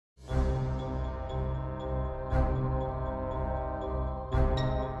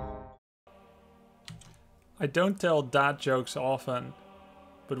I don't tell dad jokes often,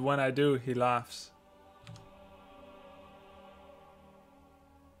 but when I do, he laughs.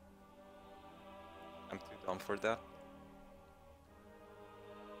 I'm too dumb for that.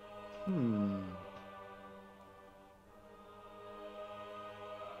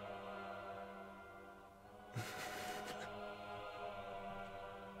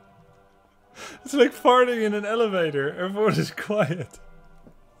 It's like farting in an elevator. Everyone is quiet.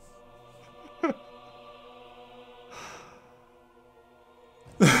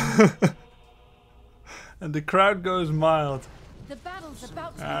 And the crowd goes mild. The battle's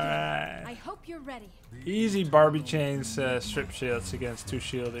about to begin. Alright. I hope you're ready. Easy Barbie chains strip shields against 2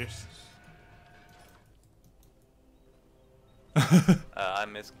 shielders. I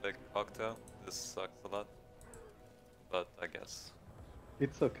misclicked cocktail. This sucks a lot. But I guess.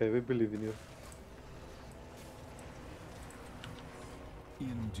 It's okay, we believe in you.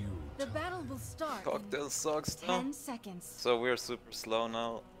 The battle will start Cocktail sucks in though. 10 seconds. So we're super slow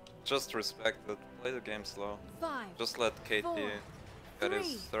now. Just respect it. Play the game slow. 5, Just let KT 4, get 3,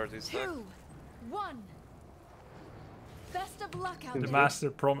 his 30 stack. 2, 1. Best of luck out The there.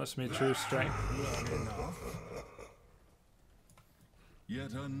 master promised me true strength.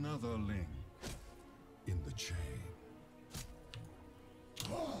 Yet another link in the chain.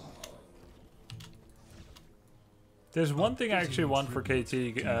 There's one thing I actually want for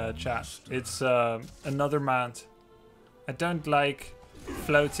KT chat. It's another mount. I don't like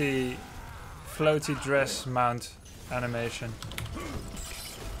floaty dress mount animation.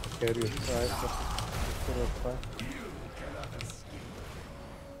 Carry aside, but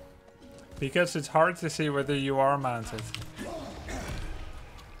Because it's hard to see whether you are mounted.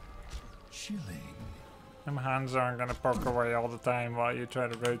 Chilling. Them hands aren't gonna poke away all the time while you try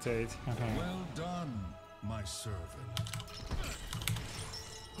to rotate. Well done, my servant.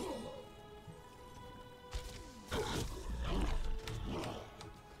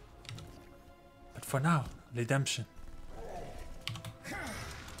 But for now, redemption.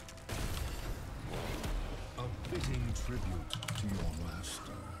 A fitting tribute to your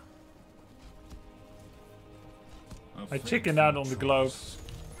master. I chickened out on the globe.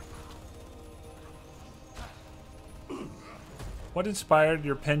 What inspired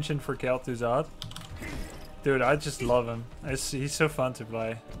your penchant for Kel'Thuzad? Dude, I just love him. He's so fun to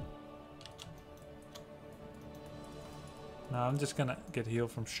play. No, I'm just gonna get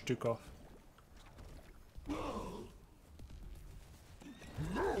healed from Stukov. A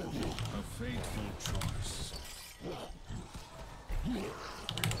fateful choice.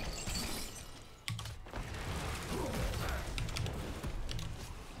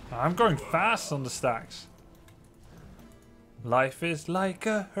 I'm going fast on the stacks. Life is like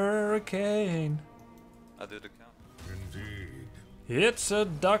a hurricane. I do the count. Indeed. It's a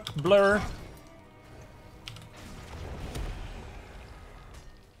duck blur.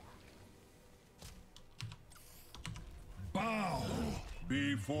 Bow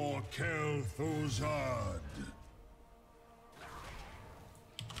before Kel'Thuzad.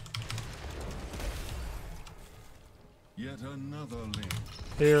 Yet another link.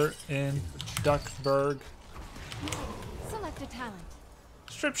 Here in Duckburg. Select a talent.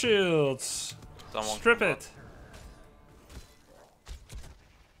 Strip shields. Someone Strip come it.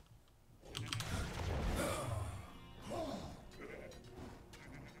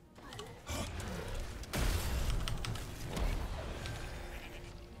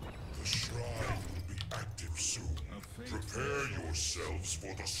 The shrine will be active soon. Prepare yourselves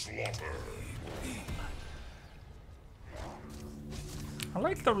for the slaughter. I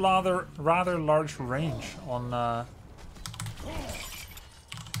like the rather large range on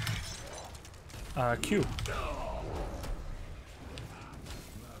Q. A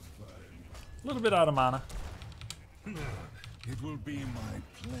little bit out of mana. It will be my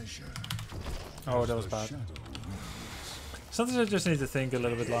pleasure. Oh, that was bad. Sometimes I just need to think a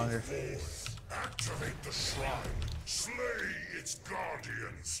little bit longer. Activate the shrine. Slay its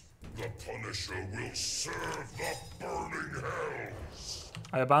guardians. The Punisher will serve the burning hells.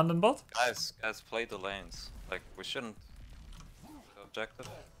 I abandoned bot? Guys, play the lanes. Like, we shouldn't go objective.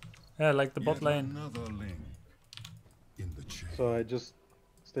 Yeah, like the bot Yet lane. another link in the chain. so I just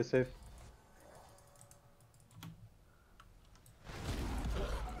stay safe.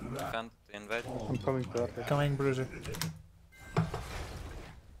 Can't invade. I'm coming to that. Coming, Bruiser. It's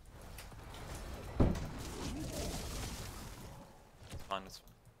fine, it's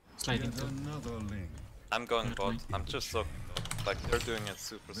fine. Sliding Yet too. another link. I'm going bot. I'm just so like they're doing it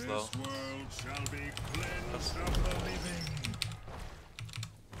super This slow. world shall be cleansed of the living.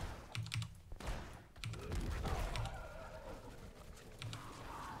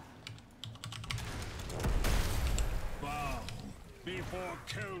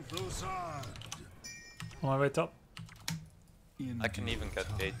 Kel'Thuzad. On my way top. I can even get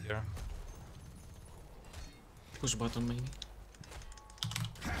gate here. Push bottom maybe.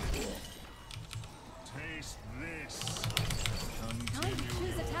 Taste this. Time to Continue choose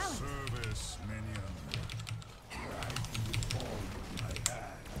a your talent. service, minion.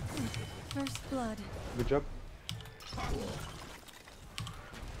 First blood. Good job.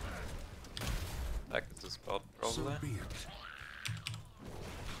 Back to the spot, So probably. be it.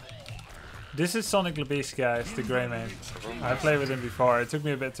 This is Sonic Lebeast, guys, the grey man. I played with him before. It took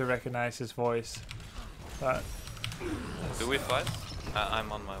me a bit to recognize his voice. But Do we fight?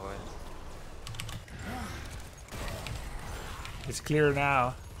 I'm on my way. it's clear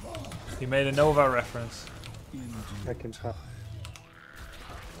now. He made a Nova reference. I can tap.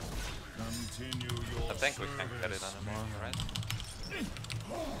 Continue your I think we can't get it anymore, right?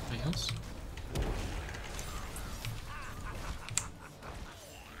 Yes.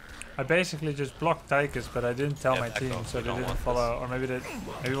 I basically just blocked Tychus, but I didn't tell Yeah, my back team, off, so we they don't didn't want follow. Or maybe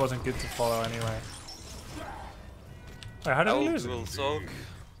it wasn't good to follow anyway. Wait, how did we lose it? Dual soak.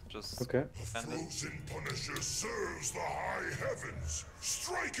 Just Okay. end it. Frozen Punisher serves the high heavens.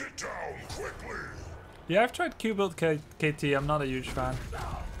 Strike it down quickly. Yeah, I've tried Q-Build KT. I'm not a huge fan.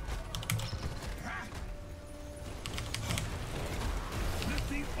 Let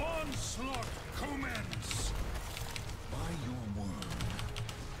the onslaught commence. By your word.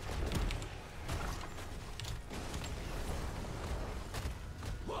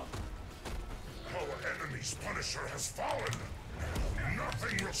 Our enemy's Punisher has fallen.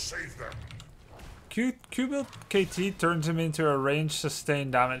 Nothing will save them. Q-Build KT turns him into a range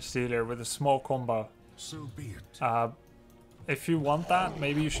sustained damage dealer with a small combo. So be it. If you want that,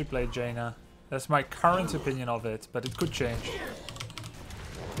 maybe you should play Jaina. That's my current opinion of it, but it could change.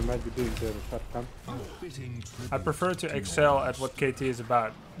 You might be doing the shotgun. Fitting I prefer to excel at what KT is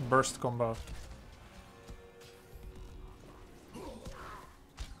about. Burst combo.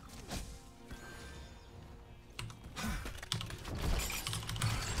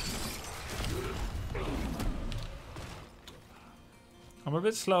 I'm a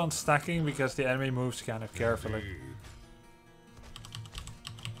bit slow on stacking because the enemy moves kind of carefully.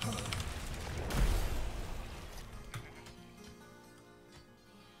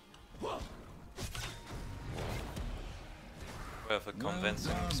 We have a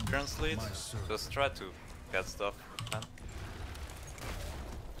convincing experience lead. Just try to get stuff. Man.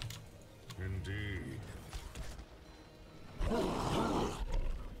 Indeed.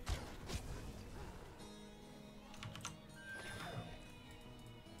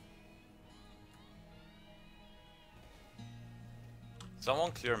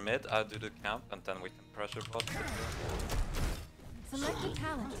 Someone clear mid, I'll do the camp, and then we can pressure bot. Select a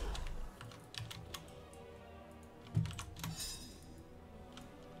talent.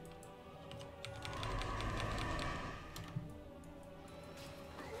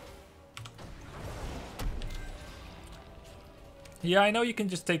 Yeah, I know you can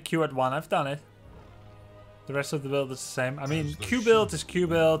just take Q at 1. I've done it. The rest of the build is the same. I mean, Q build is Q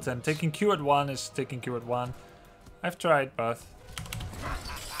build, and taking Q at 1 is taking Q at 1. I've tried both.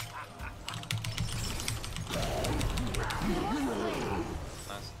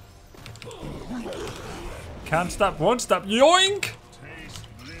 Nice. Can't stop, won't stop. Yoink! Taste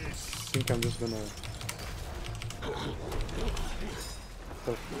this. I think I'm just gonna.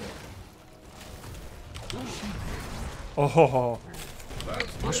 Oh ho ho.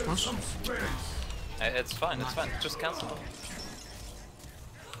 Push, push. It's fine, it's fine. Just cancel it.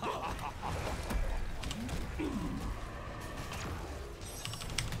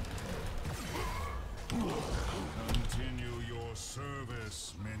 Continue your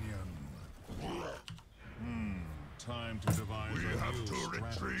service, minion. Time to devise a new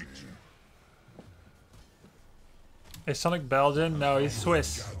strategy. Is Sonic Belgian? No, he's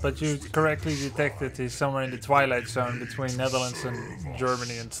Swiss. But you correctly detected he's somewhere in the twilight zone between Netherlands and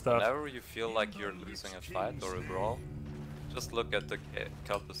Germany and stuff. Whenever you feel like you're losing a fight or a brawl, just look at the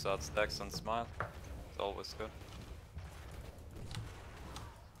Kel'Thuzad stacks and smile. It's always good.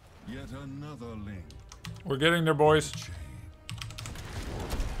 Yet another link. We're getting there, boys.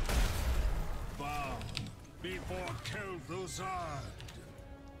 Bow before Kel'Thuzad.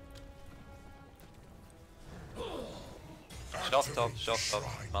 Shot top,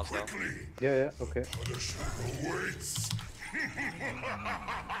 Mazda. Yeah, okay. Punisher awaits.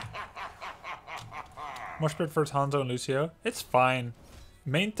 Moshpit versus Hanzo and Lucio. It's fine.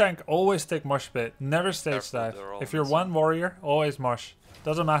 Main tank always take Moshpit. Never stage Careful, dive. they're all If you're missing. one warrior, always Mosh.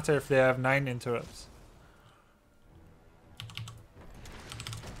 Doesn't matter if they have 9 interrupts.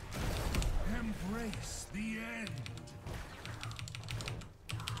 Embrace the end.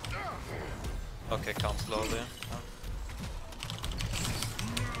 Okay, come slowly.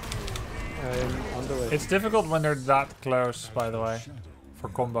 I'm on the way. It's difficult when they're that close, by the way, for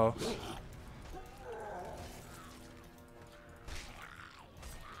combo.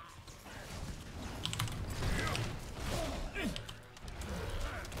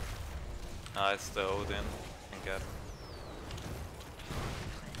 Ah, it's the Odin. Can get.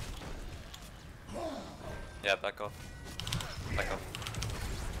 Yeah, back off. Back off.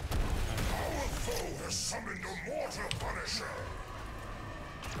 Our foe has summoned a mortar punisher.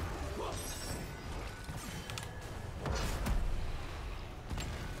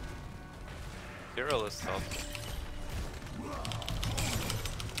 Hero is tough.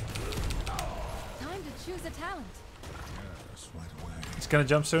 Time to choose a talent. Yes, right away. He's gonna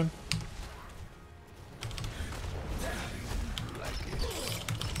jump soon.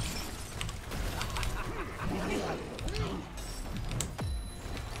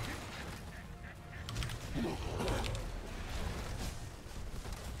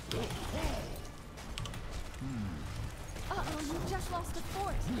 Uh-oh, you just lost a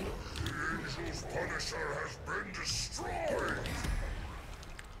fort. The Angel's Punisher has been destroyed.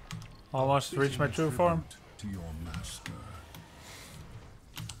 Almost reached my true form. To your master.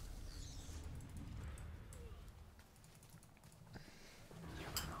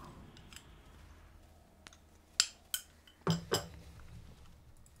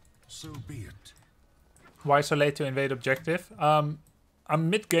 So be it. Why so late to invade objective? I'm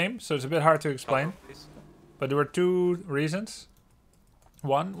mid-game, so it's a bit hard to explain. Please. But there were two reasons.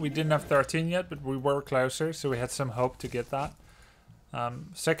 One, we didn't have 13 yet, but we were closer, so we had some hope to get that.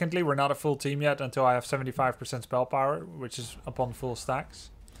 Secondly, we're not a full team yet until I have 75% spell power, which is upon full stacks.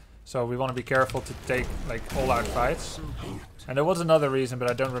 So we want to be careful to take like all-out fights. And there was another reason, but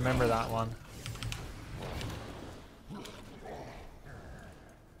I don't remember that one.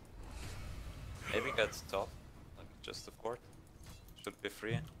 Maybe get top. Like just the fort. Should be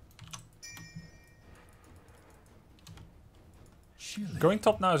free. Going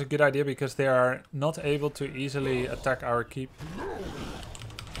top now is a good idea because they are not able to easily attack our keep.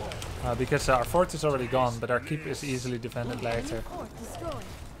 Because our fort is already gone, but our keep is easily defended later. Fort destroyed.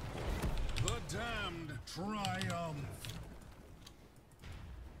 The damned triumph.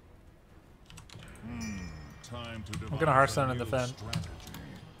 Time to I'm gonna Hearthstone and defend.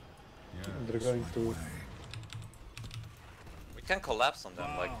 They're going to. We can collapse on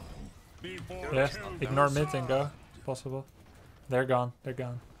them, like Yeah, ignore mid and go, if possible. They're gone, they're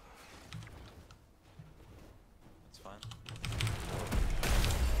gone. it's fine.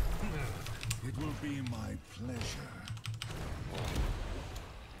 It will be my pleasure.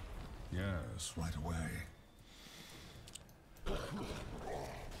 Yes, right away.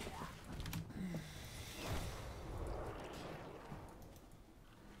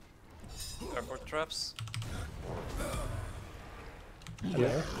 Airport traps.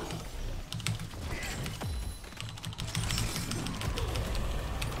 Yeah.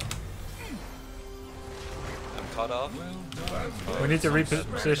 I'm cut off. We need to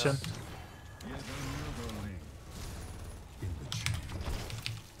reposition.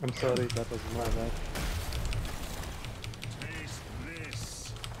 I'm sorry, that was my bad. Taste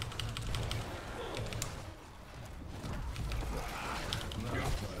this.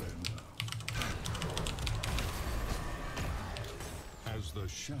 As the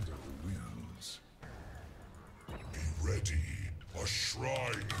shadow wills. Be ready. A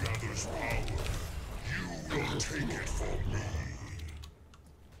shrine gathers power. You will take it from me.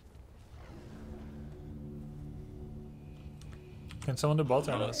 Can someone do bot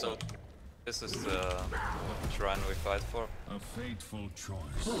or not? So this is the shrine we fight for. A fateful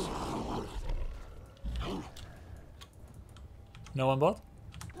choice. No one bot?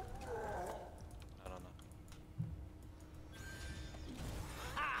 I don't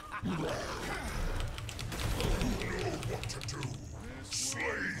know. Know what to do. Slay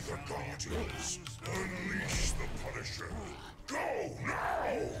the Guardians. Unleash the Punisher. Go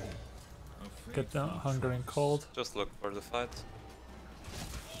now! Get down, hunger and cold. Just look for the fight.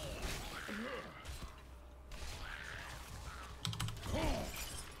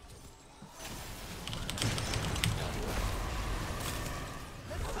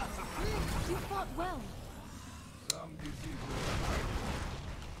 You fought well.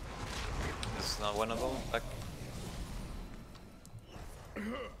 This is not winnable. Back.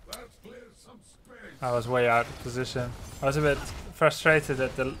 I was way out of position. I was a bit frustrated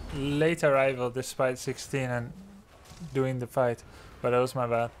at the late arrival despite 16 and doing the fight, but that was my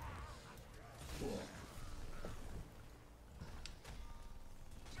bad.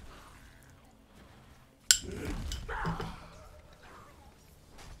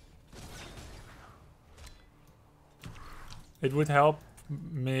 It would help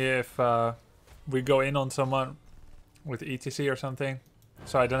me if we go in on someone with ETC or something,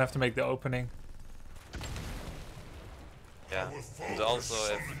 so I don't have to make the opening. Yeah, and also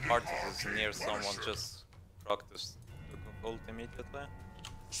if Artis is near someone, just proc this ult immediately.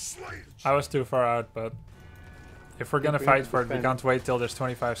 I was too far out, but if we're gonna we fight have to for it, we defend. can't wait till there's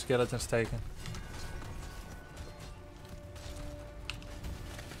 25 skeletons taken.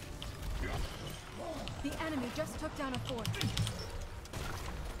 The enemy just took down a fort.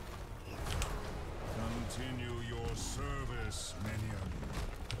 Continue your service, minion.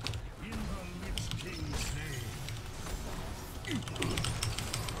 In the Lich King's name.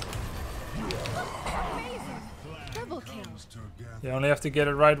 Amazing! Double kill. Comes together You only have to get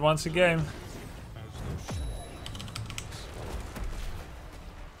it right once a game. as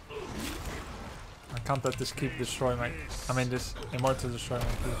the I can't let this keep destroy my... I mean, this Immortal destroy my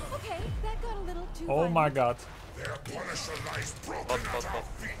keep. Okay, that got a little too Oh my violent. god. Their Punisher lies broken at our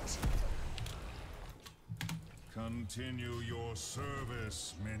feet. Continue your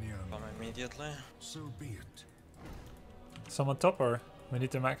service, minion. Come immediately. So be it. Someone top or? We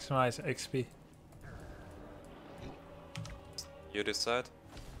need to maximize XP. You decide.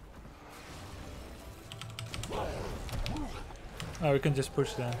 Oh, we can just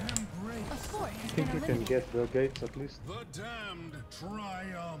push them. A fort I has think been we can eliminated. get the gates at least. The damned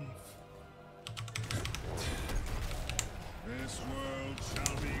triumph. This world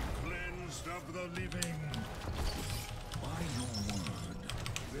shall be cleansed of the living. By your word.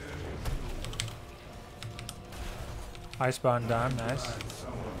 Icebound down, nice.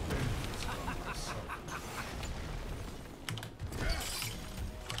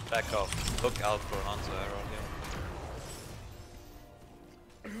 Back off. Look out for Hanzo arrow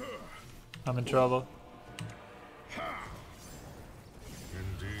here. I'm in trouble.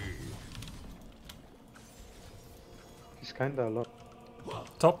 Indeed. He's kinda a lot.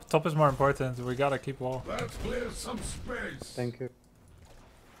 Top is more important. We gotta keep wall. Let's clear some space. Thank you.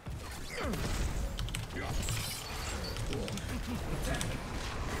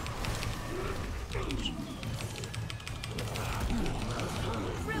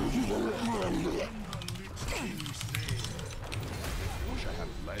 Wish I had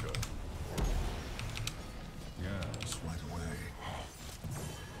it later. Yes, right away.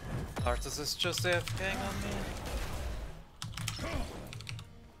 Artis is just AFKing on me.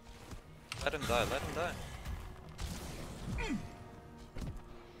 Let him die, let him die.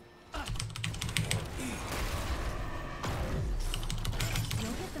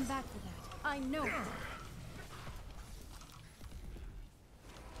 You'll get them back for that. I know it.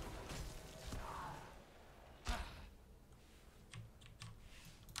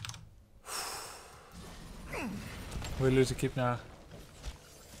 We lose a keep now.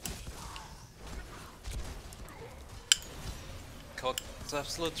 It's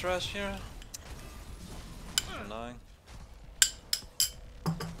absolute trash here. Annoying.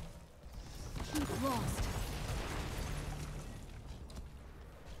 Keep lost.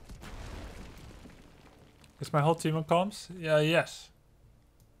 Is my whole team on comms? Yeah, yes.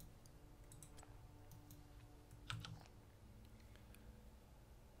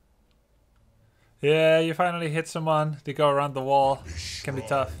 Yeah, you finally hit someone. They go around the wall. Can be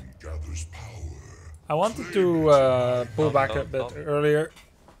tough. Gathers power. I wanted to pull back a Up, bit up. earlier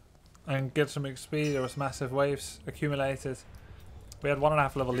and get some XP. There was massive waves accumulated. We had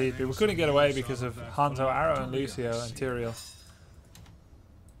 1.5 level lead, but we couldn't get away because of Hanzo, Arrow, and Lucio and Tyrael.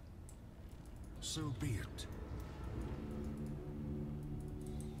 So be it.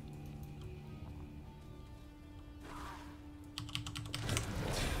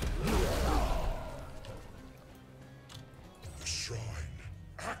 The shrine.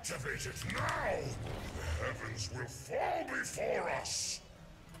 Activate it now! The heavens will fall before us!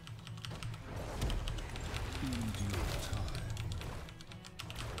 In due time.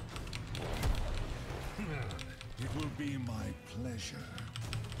 It will be my pleasure.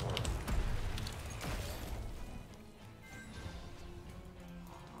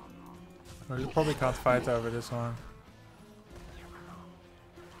 We probably can't fight over this one.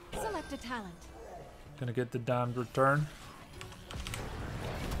 Select a talent. Gonna get the damned return.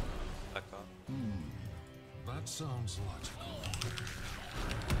 Back off. That sounds logical.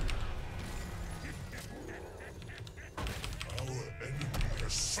 Our enemy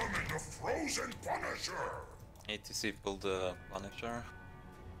has summoned a frozen Punisher! ATC pulled the Punisher.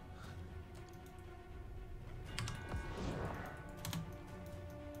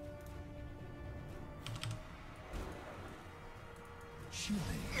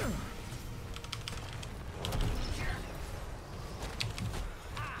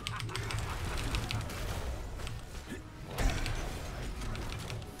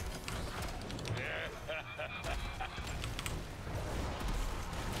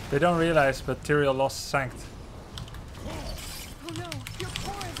 They don't realize, but Tyrael lost Sanct. Oh no, your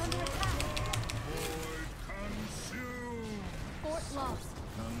core is under attack. Consume. Fort lost.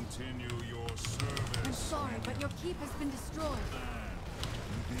 Continue your I'm service. sorry, but your keep has been destroyed.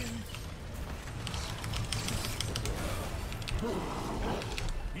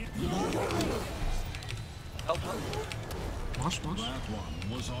 Help him. Mosh, mosh. That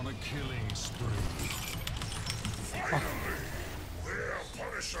one was on a killing spree. Their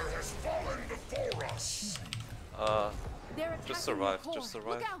Punisher has fallen before us. They're attacking Just your survive, core. just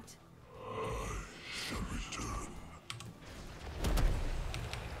survive. Look out.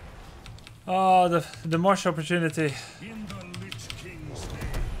 Oh, the Mosh opportunity. In the Lich King's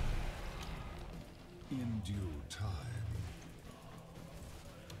name. In due time.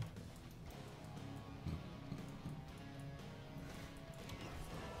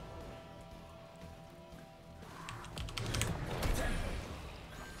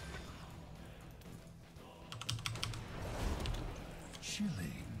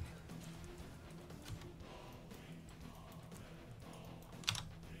 Chilling.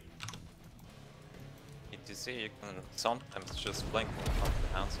 ETC, you can sometimes just blink off the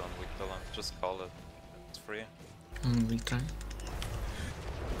hands on weak villain. Just call it. It's free. We try.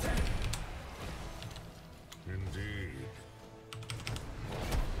 Indeed.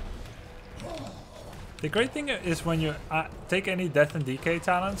 The great thing is when you take any Death and Decay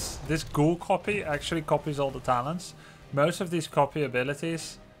talents, this Ghoul copy actually copies all the talents. Most of these copy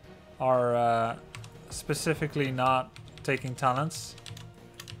abilities are specifically not taking talents,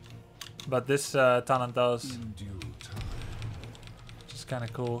 but this talent does, In due time. which is kind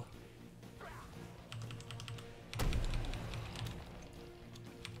of cool.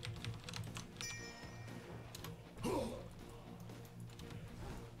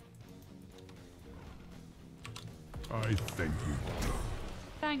 I thank you.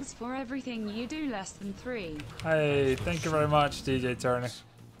 Thanks for everything you do, less than 3. Hey, thank you very much, DJ Turner.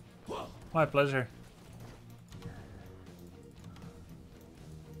 My pleasure.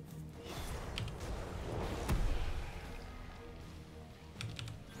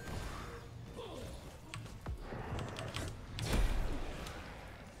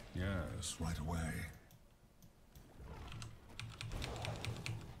 Yes, right away.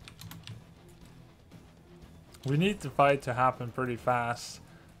 We need the fight to happen pretty fast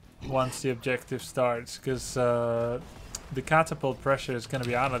once the objective starts, because the catapult pressure is going to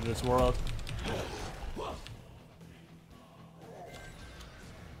be out of this world.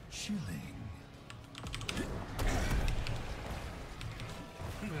 Chilling.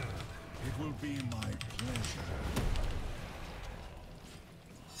 It will be my pleasure.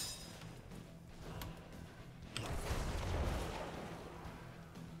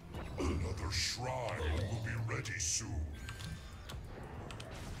 Another shrine will be ready soon.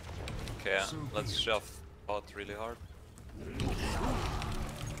 Okay, let's shove bot really hard.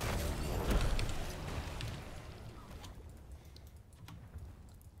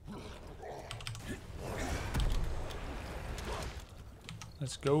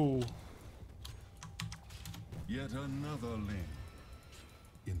 Let's go. Yet another link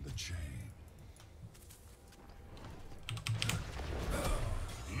in the chain.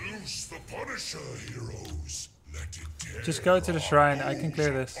 Loose the Punisher, heroes. Let it tear. Just go to the shrine. I can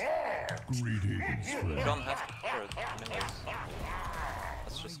clear this. Greetings, You friend. don't have to cover it anyways.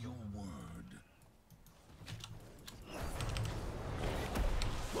 Let's just go. Your word.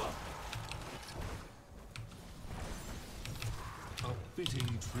 A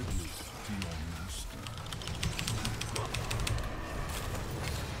fitting tribute to your master.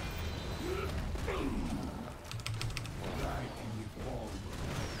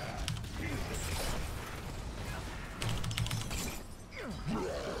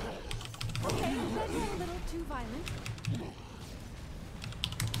 Okay, that's a little too violent.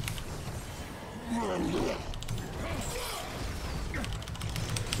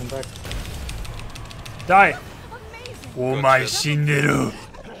 Come back. Die! Amazing. Oh my shinderu!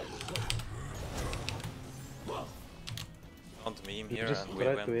 Don't meme You here just and we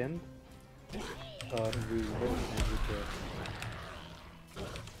try to win. end. Or we win and we get.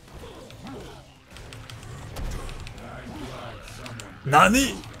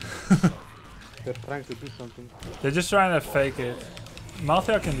 NANI?! They're trying to do something. They're just trying to fake it.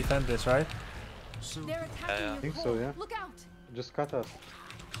 Malthael can defend this, right? They're attacking yeah. your Think so, core. yeah. Look out. Just cut us.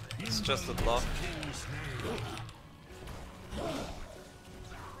 It's just a block.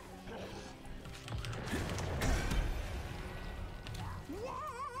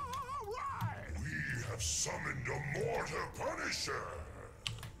 We have summoned a mortar Punisher.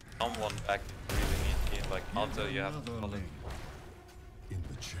 Someone back if you really need me. Like Malta, you have to Another follow. link in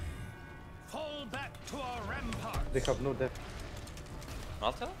the chain. Fall back to our rampart. They have no depth.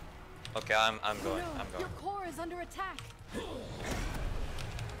 Malta? Okay, I'm going. No, I'm your going. core is under attack.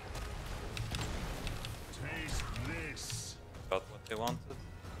 Taste this. Got what they wanted.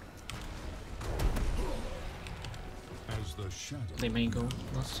 As the shadow. They may go.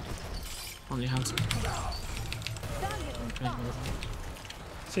 That's only Hanzo. Found it and stopped.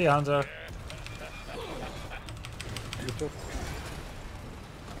 See you, Hanzo. Good job.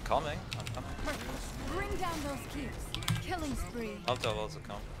 I'm coming. I'm coming. Bring down those keeps. Killing spree. Malta will also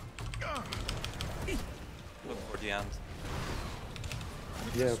come. Look for the end.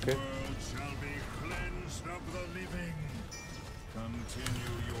 Yeah, okay. World shall be cleansed of the living.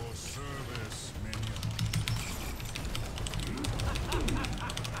 Continue your service, minion.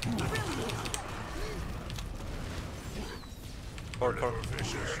 Or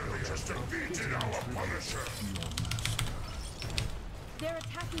Just defeated our Punisher. They're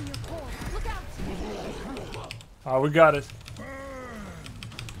attacking your core. Look out! Oh, we got it.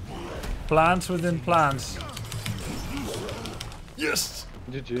 Plans within plans. Yes!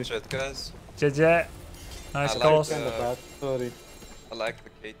 GG. shit, guys. JJ. Nice I like calls. Kinda bad. Sorry. I like the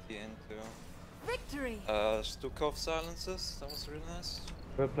KT into Victory! Stukov silences. That was really nice.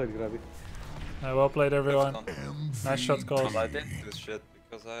 Well played, Grubby. Well played, everyone. Done. Nice shot calls. Well, I didn't do shit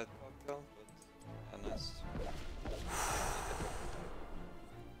because I had cocktail, but nice.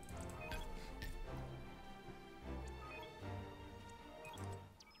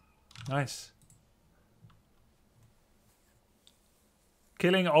 Nice.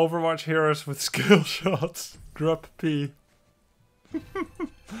 Killing Overwatch heroes with skill shots. Grub P.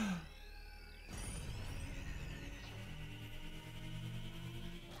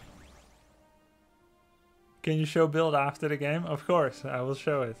 Can you show build after the game? Of course, I will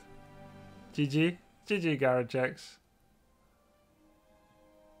show it. GG. GG, Garagex.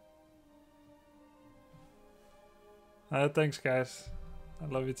 Thanks, guys. I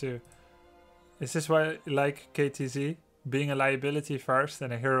love you too. Is this why you like KTZ? Being a liability first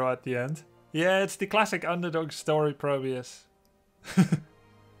and a hero at the end? Yeah, it's the classic underdog story, Probius.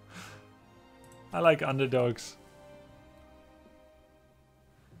 I like underdogs.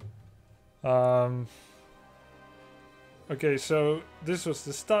 Okay, so this was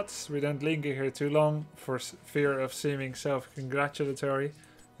the stats. We don't linger here too long for fear of seeming self-congratulatory.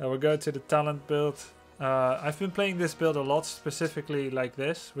 We'll go to the talent build. I've been playing this build a lot, specifically like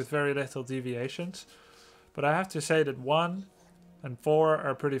this, with very little deviations. But I have to say that 1 and 4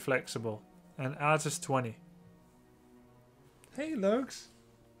 are pretty flexible. And adds is 20. Hey, Lugs!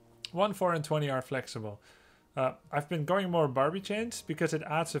 1, 4 and 20 are flexible. I've been going more Barbie chains because it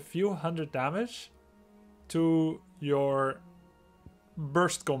adds a few hundred damage to your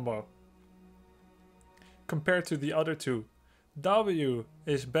burst combo. Compared to the other two. W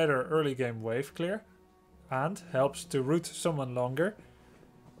is better early game wave clear and helps to root someone longer.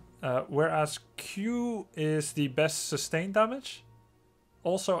 Whereas Q is the best sustain damage.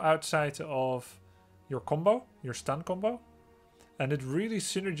 Also outside of your combo, your stun combo. And it really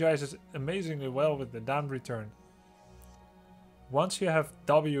synergizes amazingly well with the dam return. Once you have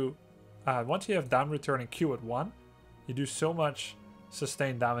dam return and Q at 1, you do so much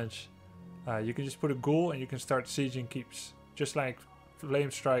sustained damage. You can just put a ghoul and you can start sieging keeps. Just like Flame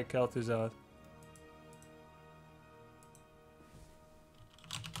Strike Kel'Thuzad.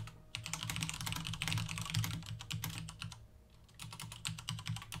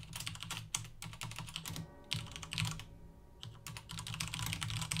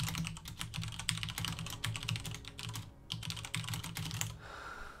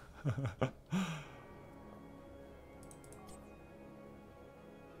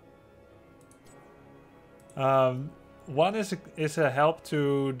 One is a help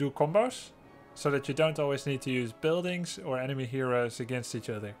to do combos, so that you don't always need to use buildings or enemy heroes against each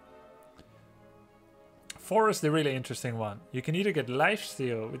other. 4 is the really interesting one. You can either get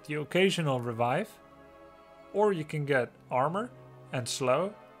lifesteal with the occasional revive, or you can get armor and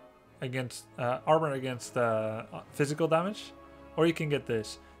slow against armor against physical damage, or you can get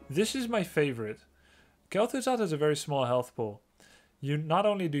this. This is my favorite. Kel'Thuzad has a very small health pool. You not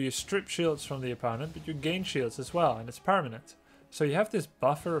only do you strip shields from the opponent, but you gain shields as well, and it's permanent. So you have this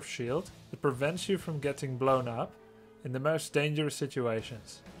buffer of shield that prevents you from getting blown up in the most dangerous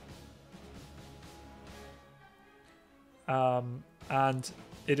situations. And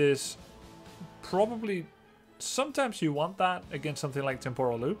it is probably... Sometimes you want that against something like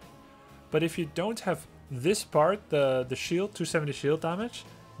Temporal Loop, but if you don't have this part, the shield, 270 shield damage,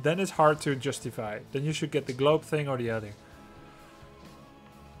 then it's hard to justify. Then you should get the globe thing or the other.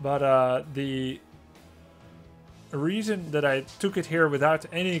 But a reason that I took it here without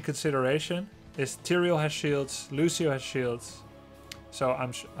any consideration is Tyrael has shields, Lucio has shields, so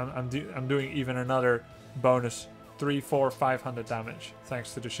I'm doing even another bonus 3, 4, 500 damage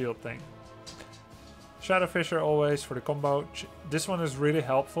thanks to the shield thing. Shadow Fissure always for the combo. This one is really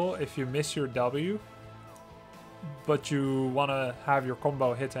helpful if you miss your W, but you want to have your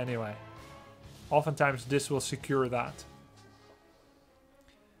combo hit anyway. Oftentimes this will secure that.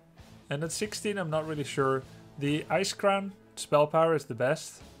 And at 16 I'm not really sure. The Ice Crown spell power is the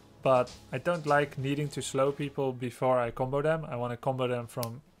best, but I don't like needing to slow people before I combo them. I want to combo them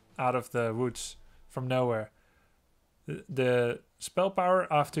from out of the woods, from nowhere. The spell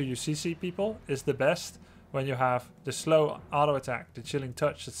power after you CC people is the best when you have the slow auto attack, the Chilling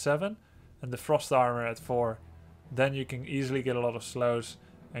Touch at 7 and the Frost Armor at 4. Then you can easily get a lot of slows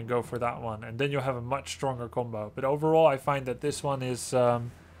and go for that one, and then you'll have a much stronger combo. But overall I find that this one is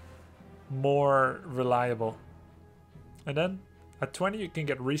more reliable. And then at 20 you can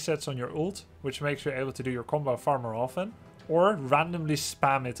get resets on your ult, which makes you able to do your combo far more often, or randomly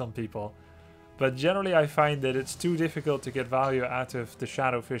spam it on people. But generally I find that it's too difficult to get value out of the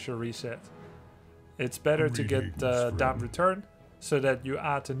Shadow Fissure reset. It's better to get Damned Return, so that you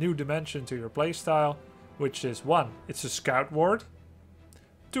add a new dimension to your playstyle, which is 1, it's a Scout Ward,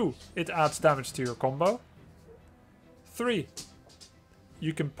 2, it adds damage to your combo, 3,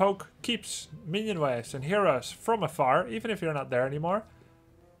 you can poke keeps, minion waves and heroes from afar, even if you're not there anymore.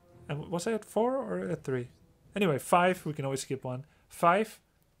 And was I at 4 or at 3? Anyway, 5, we can always skip 1. 5,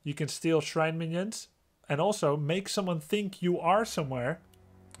 you can steal shrine minions and also make someone think you are somewhere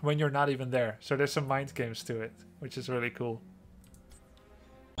when you're not even there. So there's some mind games to it, which is really cool.